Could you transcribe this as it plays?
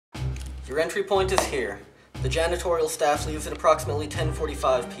Your entry point is here. The janitorial staff leaves at approximately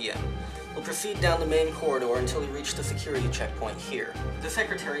 10:45 p.m. We'll proceed down the main corridor until we reach the security checkpoint here. The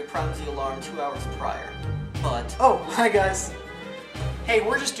secretary primes the alarm 2 hours prior, but... Oh, hi guys. Hey,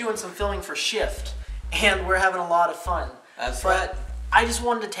 we're just doing some filming for Shift, and we're having a lot of fun. That's right. I just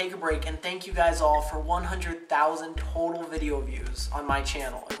wanted to take a break and thank you guys all for 100,000 total video views on my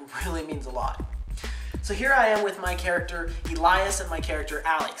channel. It really means a lot. So here I am with my character Elias and my character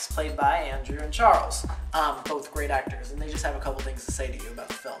Alex, played by Andrew and Charles. Both great actors, and they just have a couple things to say to you about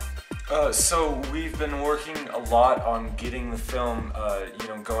the film. So we've been working a lot on getting the film,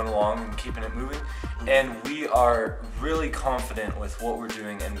 going along and keeping it moving, and we are really confident with what we're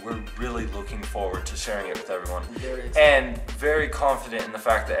doing, and we're really looking forward to sharing it with everyone. And very confident in the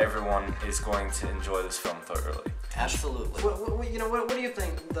fact that everyone is going to enjoy this film thoroughly. Absolutely. What do you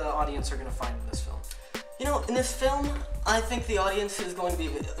think the audience are going to find in this film? In this film, I think the audience is going to be,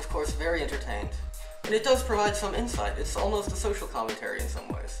 of course, very entertained. And it does provide some insight. It's almost a social commentary in some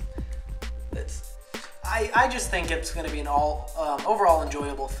ways. I just think it's going to be an overall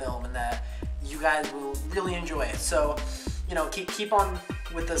enjoyable film, and that you guys will really enjoy it. So, keep on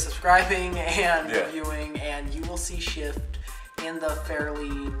with the subscribing and reviewing, and you will see Shift in the fairly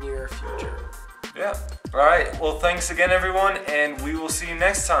near future. Yeah. All right. Well, thanks again, everyone, and we will see you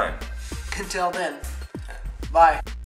next time. Until then, bye.